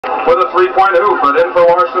with a three-point hoop. But in for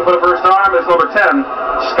Washington for the first time is number 10,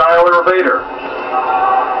 Skylar Vader.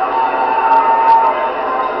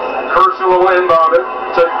 Kershaw will inbound it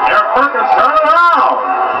to Eric Perkins. Turn it around!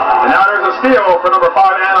 And now there's a steal for number 5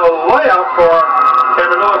 and a layup for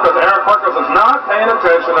Cameron Miller because Eric Perkins is not paying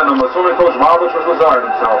attention, and I'm assuming Coach Bobich was beside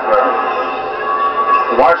himself there.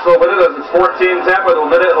 Watch a little bit of this. It's 14-10 with a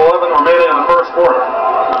minute 11 remaining in the first quarter.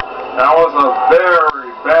 That was a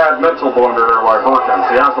very bad mental blunder there by Perkins.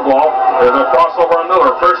 He has the ball. There's a crossover on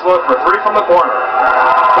Miller. First look for three from the corner.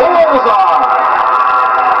 Bullseye!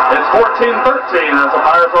 It's 14-13 as the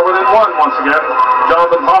Pirates are within one once again.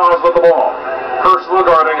 Jonathan Paz with the ball. Kershaw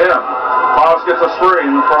guarding him. Paz gets a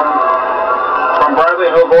screen from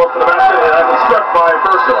Bradley, and he'll go up to the basket, and that's a stripped by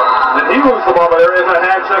Kershaw. And he moves the ball, but there is a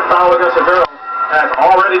hand check foul against Pedro. That's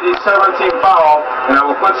already the 17th foul, and that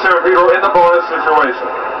will put San Pedro in the bonus situation.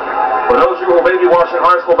 For those of you who may be watching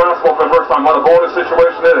high school basketball for the first time, what a bonus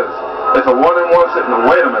situation is. It's a 1-and-1 sitting.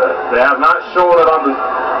 Wait a minute. They have not shown it on the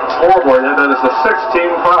scoreboard yet. That is the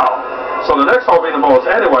 16th foul. So the next will be the bonus.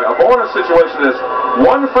 Anyway, a bonus situation is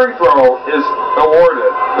one free throw is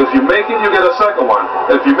awarded. If you make it, you get a second one.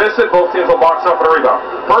 If you miss it, both teams will box up for the rebound.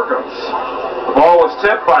 Perkins. The ball was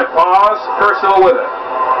tipped by Paz. Kershaw with it.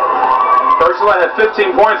 Kershaw had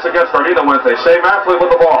 15 points against Gardena Wednesday. Shea Mafley with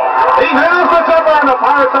the ball. He has the jumper, and the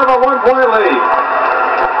Pirates have a 1-point lead.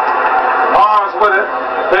 Paz with it.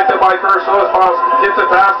 Picked it by Kershaw as Paz gets it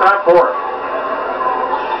past half court.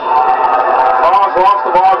 Paz lost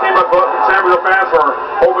the ball. Came up. San Diego fans were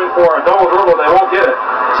hoping for a double dribble. They won't get it.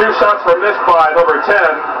 Two shots were missed by number 10.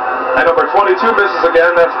 And number 22 misses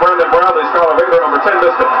again. That's Brendan Bradley. Skylar Vader, number 10,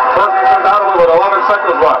 missed it. Perkins comes out of it with 11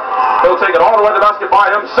 seconds left. He'll take it all the way to the basket by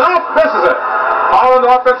himself. Misses it. All in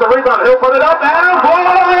the offensive rebound. He'll put it up and blow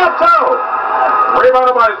it up too.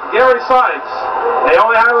 Rebounded by Gary Sykes. They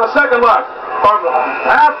only have a second left. From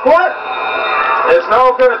half court. It's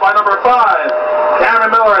no good by number 5,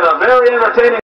 Cameron Miller, in a very entertaining